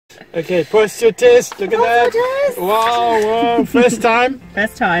Okay, pass your test. Look at that. Test. Wow. First time.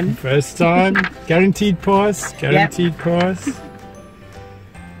 First time. First time. Guaranteed pass. Guaranteed pass.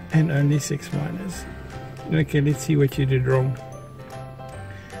 And only 6 minors. Okay, let's see what you did wrong.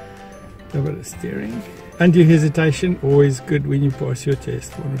 A bit of steering. Undue hesitation, always good when you pass your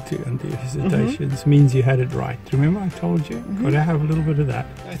test. 1 or 2 undue hesitations means you had it right. Remember I told you? Got to have a little bit of that.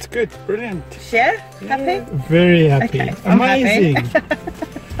 That's good. Brilliant. Sure? Happy? Very happy. Okay, I'm amazing. happy.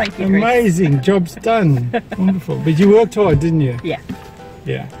 Thank you. Amazing. Job's done. Wonderful. But you worked hard, didn't you? Yeah.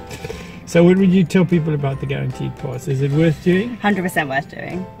 Yeah. So what would you tell people about the guaranteed pass? Is it worth doing? 100% worth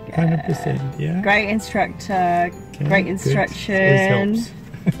doing. 100%, yeah. Great instructor, great instruction. This helps.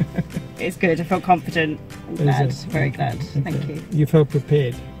 It's good. I felt confident. I'm glad. Very glad. Okay. Thank you. You felt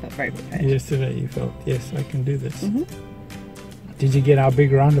prepared. Felt very prepared. Yesterday you felt, yes, I can do this. Did you get our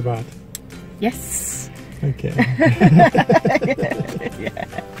big roundabout? Yes. Okay. Yeah.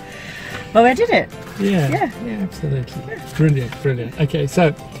 Well, I did it. Yeah, absolutely. Brilliant, brilliant. Okay,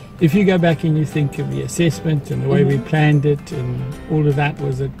 so if you go back and you think of the assessment and the way we planned it and all of that,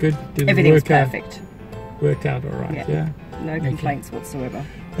 was it good? Did Everything it was work out? perfect. Worked out all right, yeah? No complaints whatsoever.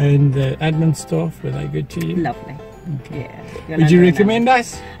 And the admin staff, were they good to you? Lovely. Okay. Yeah. Would you recommend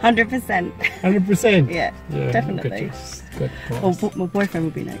us? 100%. 100%? Yeah, definitely. Good Well, my boyfriend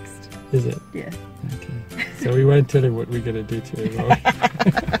will be next. Is it? Yeah. Okay. So we won't tell him what we're going to do to him.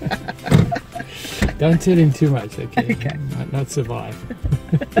 Don't tell him too much, okay? Okay. He might not survive.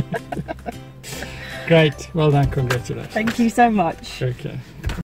 Great. Well done. Congratulations. Thank you so much. Okay.